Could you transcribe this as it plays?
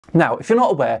Now, if you're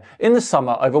not aware, in the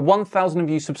summer, over 1,000 of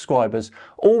you subscribers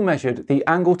all measured the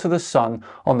angle to the sun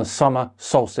on the summer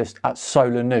solstice at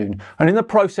solar noon, and in the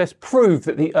process proved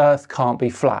that the Earth can't be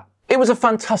flat. It was a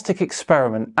fantastic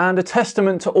experiment and a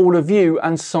testament to all of you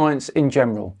and science in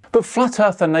general. But flat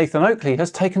earther Nathan Oakley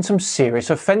has taken some serious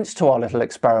offence to our little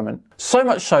experiment. So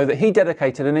much so that he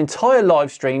dedicated an entire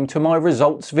live stream to my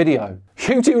results video.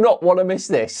 You do not want to miss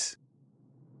this.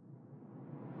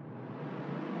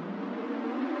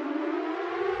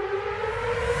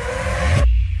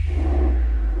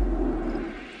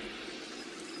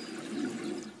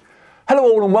 Hello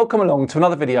all and welcome along to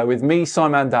another video with me,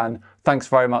 Simon Dan. Thanks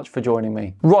very much for joining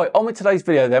me. Right, on with today's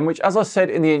video then, which as I said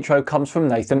in the intro comes from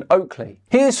Nathan Oakley.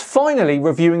 He is finally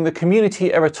reviewing the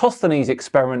community Eratosthenes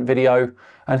experiment video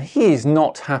and he is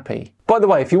not happy. By the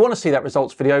way, if you want to see that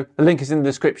results video, the link is in the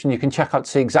description. You can check out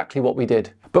to see exactly what we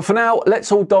did. But for now,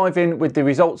 let's all dive in with the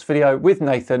results video with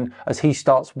Nathan as he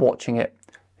starts watching it.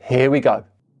 Here we go.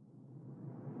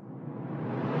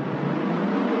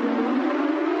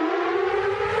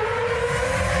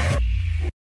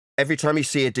 Every time you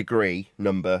see a degree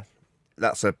number,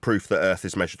 that's a proof that Earth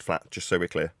is measured flat, just so we're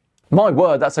clear. My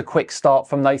word, that's a quick start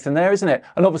from Nathan there, isn't it?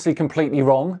 And obviously completely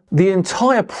wrong. The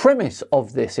entire premise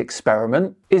of this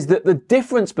experiment is that the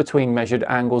difference between measured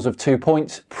angles of 2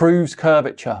 points proves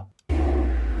curvature.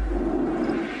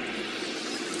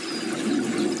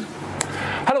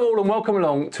 Hello all and welcome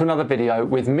along to another video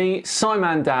with me,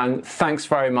 Simon Dan. Thanks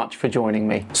very much for joining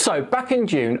me. So back in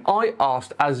June, I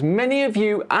asked as many of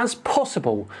you as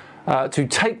possible to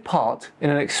take part in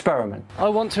an experiment. I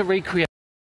want to recreate...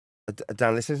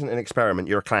 Dan, this isn't an experiment,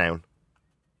 you're a clown.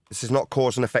 This is not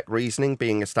cause and effect reasoning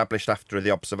being established after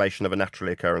the observation of a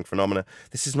naturally occurring phenomena.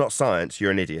 This is not science,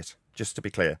 you're an idiot, just to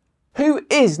be clear. Who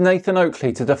is Nathan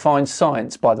Oakley to define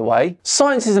science, by the way?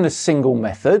 Science isn't a single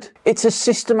method. It's a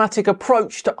systematic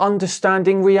approach to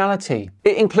understanding reality.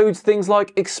 It includes things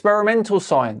like experimental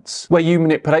science, where you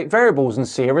manipulate variables and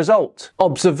see a result.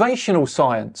 Observational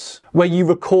science, where you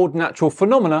record natural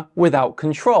phenomena without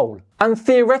control. And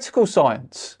theoretical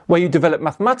science, where you develop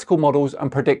mathematical models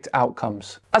and predict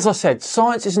outcomes. As I said,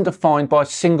 science isn't defined by a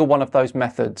single one of those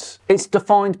methods. It's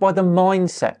defined by the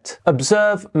mindset.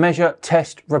 Observe, measure,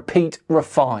 test, repeat,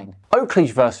 refine. Oakley's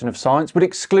version of science would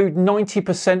exclude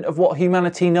 90% of what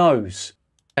humanity knows.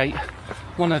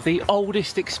 One of the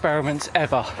oldest experiments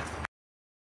ever.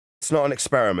 It's not an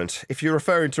experiment. If you're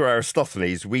referring to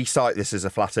Eratosthenes, we cite this as a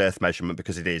flat Earth measurement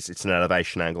because it is. It's an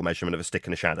elevation angle measurement of a stick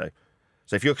and a shadow.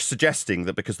 So if you're suggesting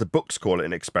that because the books call it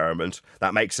an experiment,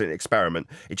 that makes it an experiment,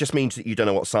 it just means that you don't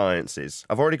know what science is.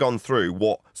 I've already gone through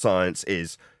what science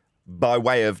is by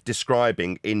way of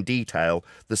describing in detail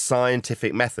the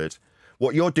scientific method.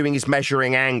 What you're doing is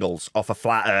measuring angles off a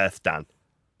flat Earth, Dan.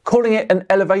 Calling it an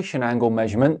elevation angle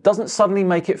measurement doesn't suddenly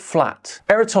make it flat.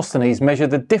 Eratosthenes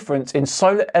measured the difference in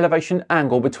solar elevation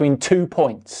angle between 2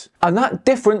 points. And that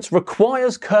difference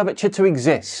requires curvature to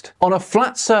exist. On a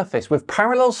flat surface with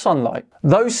parallel sunlight,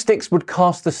 those sticks would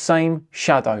cast the same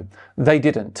shadow. They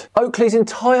didn't. Oakley's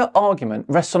entire argument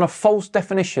rests on a false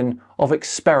definition of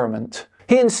experiment.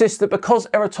 He insists that because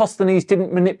Eratosthenes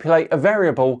didn't manipulate a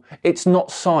variable, it's not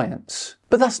science.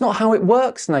 But that's not how it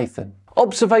works, Nathan.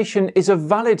 Observation is a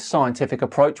valid scientific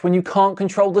approach when you can't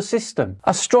control the system.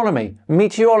 Astronomy,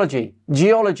 meteorology,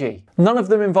 geology, none of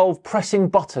them involve pressing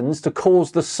buttons to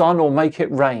cause the sun or make it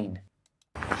rain.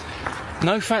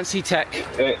 No fancy tech,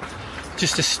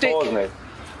 just a stick,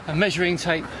 a measuring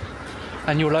tape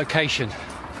and your location.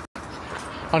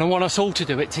 And I want us all to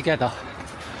do it together.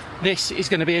 This is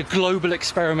going to be a global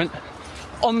experiment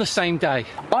on the same day.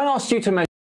 I asked you to measure...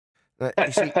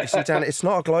 You see, Dan, it's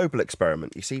not a global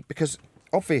experiment, you see, because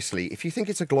obviously, if you think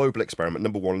it's a global experiment,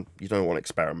 number one, you don't know what an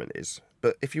experiment is.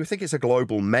 But if you think it's a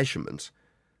global measurement,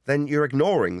 then you're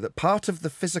ignoring that part of the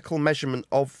physical measurement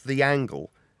of the angle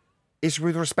is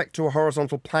with respect to a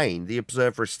horizontal plane the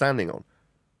observer is standing on.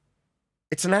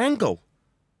 It's an angle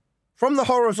from the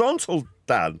horizontal,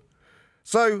 Dan.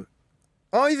 So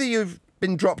either you've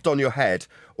been dropped on your head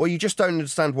or you just don't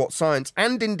understand what science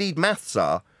and indeed maths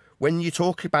are when you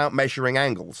talk about measuring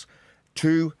angles.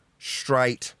 2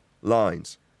 straight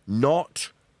lines,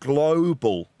 not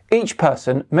global. Each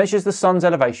person measures the sun's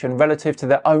elevation relative to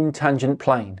their own tangent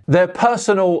plane, their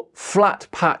personal flat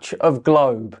patch of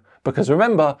globe, because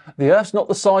remember, the Earth's not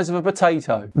the size of a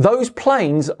potato. Those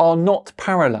planes are not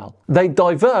parallel. They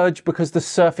diverge because the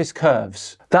surface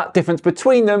curves. That difference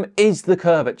between them is the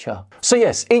curvature. So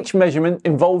yes, each measurement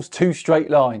involves two straight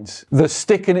lines, the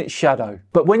stick and its shadow.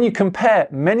 But when you compare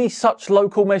many such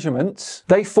local measurements,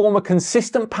 they form a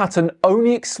consistent pattern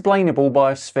only explainable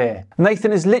by a sphere.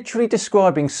 Nathan is literally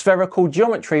describing spherical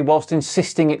geometry whilst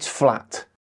insisting it's flat.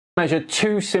 Measure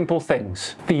two simple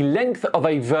things: the length of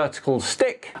a vertical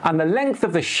stick and the length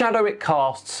of the shadow it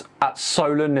casts at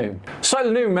solar noon.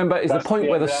 Solar noon, remember, is the point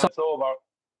where the sun...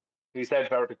 He said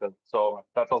vertical, so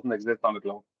that doesn't exist on the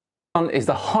globe. Is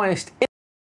the highest...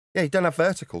 Yeah, you don't have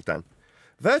vertical, Dan.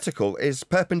 Vertical is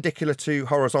perpendicular to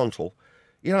horizontal.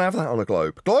 You don't have that on a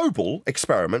globe. Global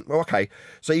experiment, well, okay,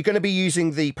 so you're going to be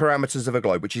using the parameters of a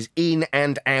globe, which is in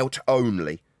and out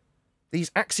only.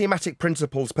 These axiomatic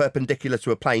principles perpendicular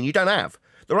to a plane you don't have.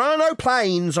 There are no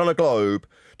planes on a globe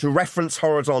to reference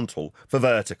horizontal for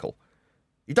vertical.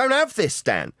 You don't have this,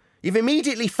 Dan. You've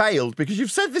immediately failed because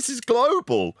you've said this is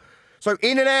global. So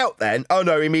in and out then, oh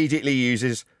no, immediately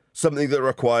uses something that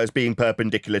requires being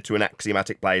perpendicular to an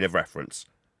axiomatic plane of reference.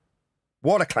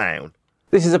 What a clown.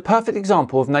 This is a perfect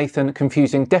example of Nathan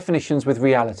confusing definitions with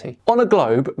reality. On a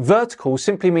globe, vertical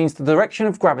simply means the direction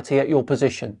of gravity at your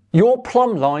position. Your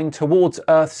plumb line towards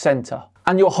Earth's centre.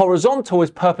 And your horizontal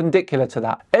is perpendicular to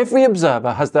that. Every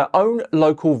observer has their own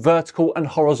local vertical and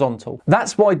horizontal.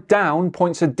 That's why down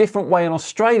points a different way in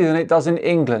Australia than it does in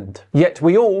England. Yet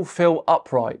we all feel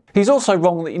upright. He's also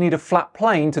wrong that you need a flat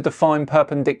plane to define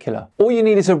perpendicular. All you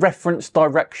need is a reference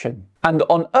direction. And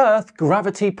on Earth,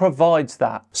 gravity provides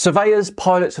that. Surveyors,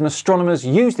 pilots and astronomers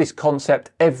use this concept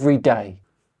every day.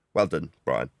 Well done,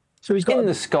 Brian. So he's got in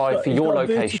the sky for your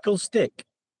location. Vertical stick.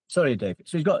 Sorry, David.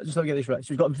 So he's got, just let me get this right.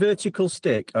 So he's got a vertical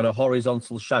stick and a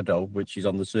horizontal shadow, which is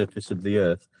on the surface of the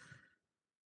Earth.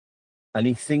 And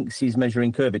he thinks he's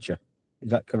measuring curvature.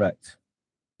 Is that correct?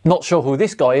 Not sure who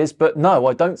this guy is, but no,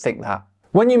 I don't think that.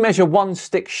 When you measure one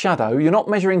stick shadow, you're not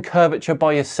measuring curvature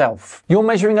by yourself. You're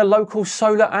measuring a local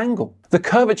solar angle. The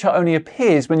curvature only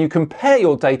appears when you compare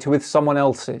your data with someone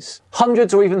else's,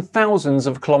 hundreds or even thousands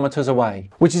of kilometres away,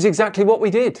 which is exactly what we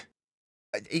did.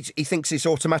 He thinks it's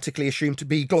automatically assumed to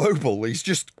be global. He's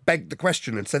just begged the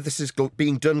question and said this is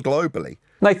being done globally.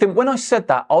 Nathan, when I said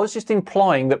that, I was just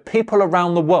implying that people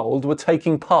around the world were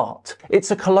taking part.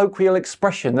 It's a colloquial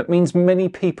expression that means many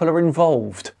people are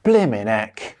involved. Blimmin'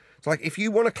 heck. It's like, if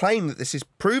you want to claim that this is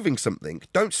proving something,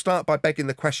 don't start by begging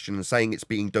the question and saying it's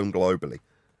being done globally.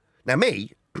 Now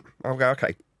me, I'll go,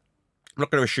 okay, I'm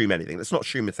not going to assume anything. Let's not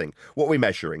assume a thing. What are we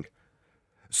measuring?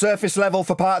 Surface level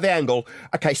for part of the angle.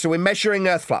 Okay, so we're measuring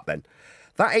Earth flat then.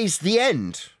 That is the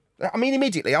end. I mean,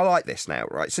 immediately, I like this now,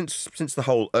 right? Since the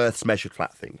whole Earth's measured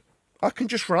flat thing, I can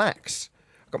just relax.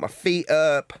 I've got my feet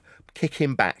up,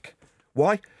 kicking back.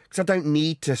 Why? Because I don't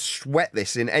need to sweat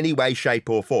this in any way, shape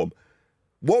or form.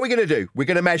 What are we going to do? We're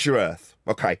going to measure Earth.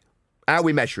 Okay. How are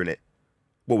we measuring it?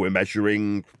 Well, we're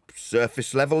measuring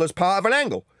surface level as part of an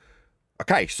angle.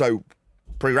 Okay, so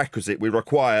prerequisite, we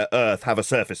require Earth have a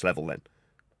surface level then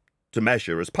to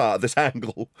measure as part of this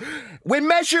angle. We're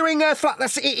measuring Earth flat.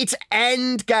 That's it. It's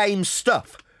end game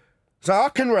stuff. So I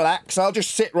can relax. I'll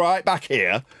just sit right back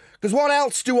here. Because what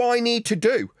else do I need to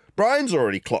do? Brian's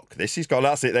already clocked this. He's gone,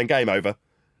 that's it then, game over.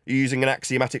 You're using an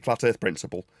axiomatic flat Earth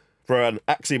principle for an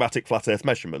axiomatic flat Earth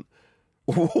measurement.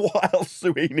 What else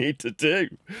do we need to do?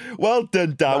 Well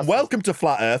done, Dan. Welcome to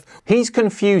Flat Earth. He's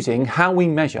confusing how we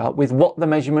measure with what the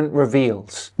measurement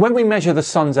reveals. When we measure the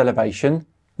sun's elevation,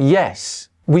 yes,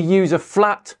 we use a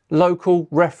flat local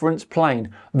reference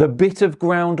plane, the bit of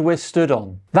ground we're stood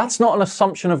on. That's not an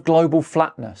assumption of global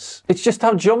flatness. It's just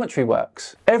how geometry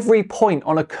works. Every point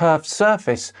on a curved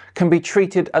surface can be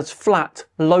treated as flat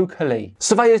locally.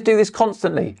 Surveyors do this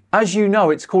constantly. As you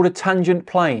know, it's called a tangent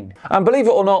plane. And believe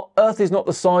it or not, Earth is not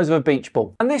the size of a beach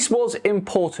ball. And this was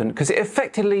important because it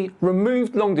effectively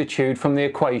removed longitude from the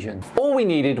equation. All we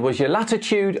needed was your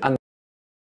latitude and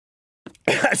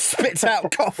spits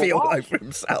out coffee all over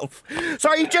himself.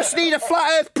 So you just need a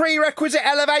flat Earth prerequisite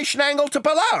elevation angle to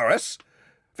Polaris?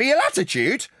 For your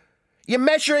latitude? You're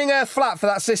measuring Earth flat for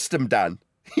that system, Dan.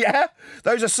 Yeah?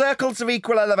 Those are circles of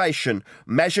equal elevation,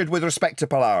 measured with respect to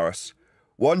Polaris.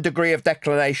 1 degree of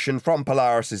declination from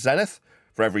Polaris' zenith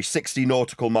for every 60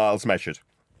 nautical miles measured.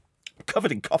 I'm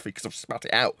covered in coffee because I've spat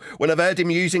it out when I've heard him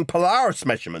using Polaris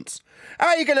measurements. How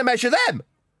are you going to measure them?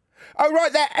 Oh,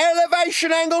 right, they're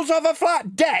elevation angles of a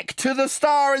flat deck to the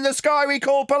star in the sky we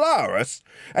call Polaris,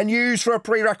 and used for a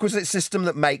prerequisite system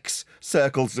that makes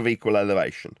circles of equal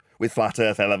elevation. with flat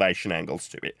Earth elevation angles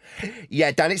to it.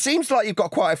 Yeah, Dan, it seems like you've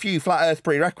got quite a few flat Earth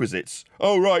prerequisites.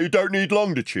 Oh, right, you don't need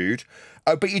longitude.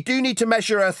 Oh, but you do need to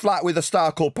measure Earth flat with a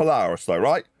star called Polaris, though,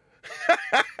 right?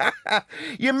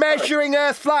 You're measuring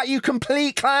Earth flat, you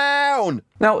complete clown!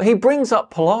 Now, he brings up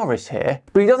Polaris here,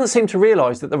 but he doesn't seem to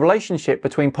realise that the relationship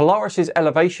between Polaris's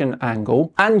elevation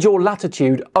angle and your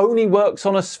latitude only works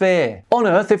on a sphere. On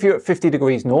Earth, if you're at 50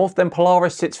 degrees north, then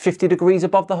Polaris sits 50 degrees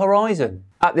above the horizon.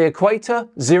 At the equator,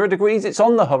 0 degrees, it's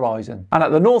on the horizon. And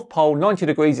at the North Pole, 90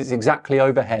 degrees, it's exactly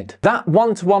overhead. That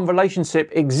one-to-one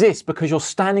relationship exists because you're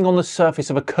standing on the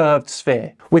surface of a curved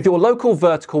sphere, with your local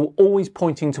vertical always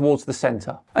pointing towards the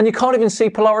centre. And you can't even see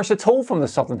Polaris at all from the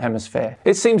southern hemisphere.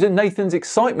 It seems in Nathan's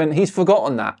excitement, he's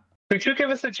forgotten that. Could you give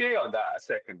us a J on that a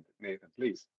second, Nathan,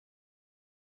 please?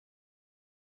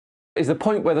 Is the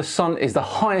point where the sun is the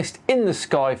highest in the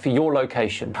sky for your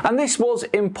location. And this was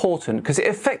important because it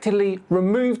effectively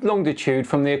removed longitude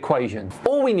from the equation.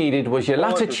 All we needed was your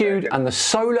latitude and the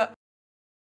solar...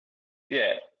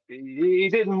 Yeah, he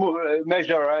didn't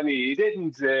measure any, he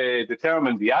didn't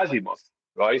determine the azimuth,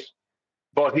 right?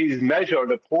 But he's measured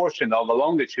a portion of a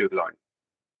longitude line.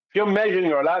 If you're measuring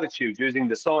your latitude using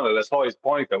the sun at its highest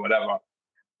point or whatever,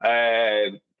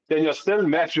 then you're still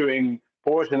measuring a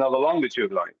portion of a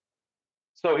longitude line.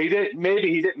 So maybe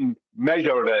he didn't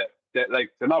measure like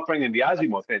they're not bringing the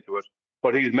azimuth into it,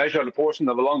 but he's measured a portion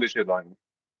of a longitude line,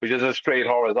 which is a straight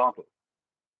horizontal.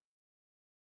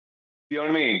 You know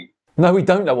what I mean? No, we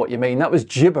don't know what you mean. That was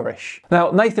gibberish.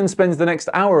 Now, Nathan spends the next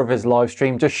hour of his live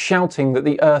stream just shouting that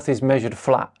the Earth is measured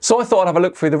flat. So I thought I'd have a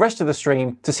look through the rest of the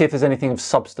stream to see if there's anything of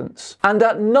substance. And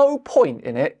at no point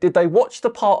in it did they watch the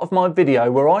part of my video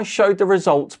where I showed the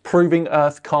results proving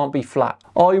Earth can't be flat.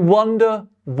 I wonder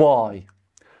why.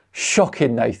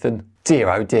 Shocking, Nathan. Dear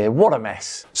oh dear, what a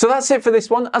mess. So that's it for this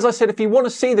one. As I said, if you want to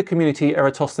see the community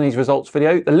Eratosthenes results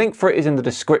video, the link for it is in the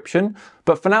description.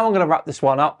 But for now, I'm going to wrap this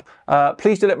one up.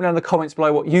 Please do let me know in the comments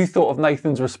below what you thought of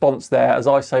Nathan's response there, as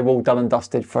I say, we're all done and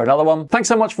dusted for another one. Thanks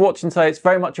so much for watching today. It's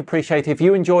very much appreciated. If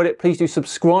you enjoyed it, please do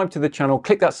subscribe to the channel,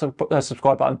 click that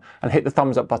subscribe button and hit the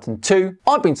thumbs up button too.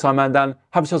 I've been Simondan.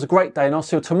 Have yourselves a great day and I'll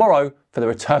see you tomorrow for the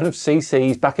return of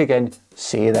CC's back again.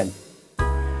 See you then.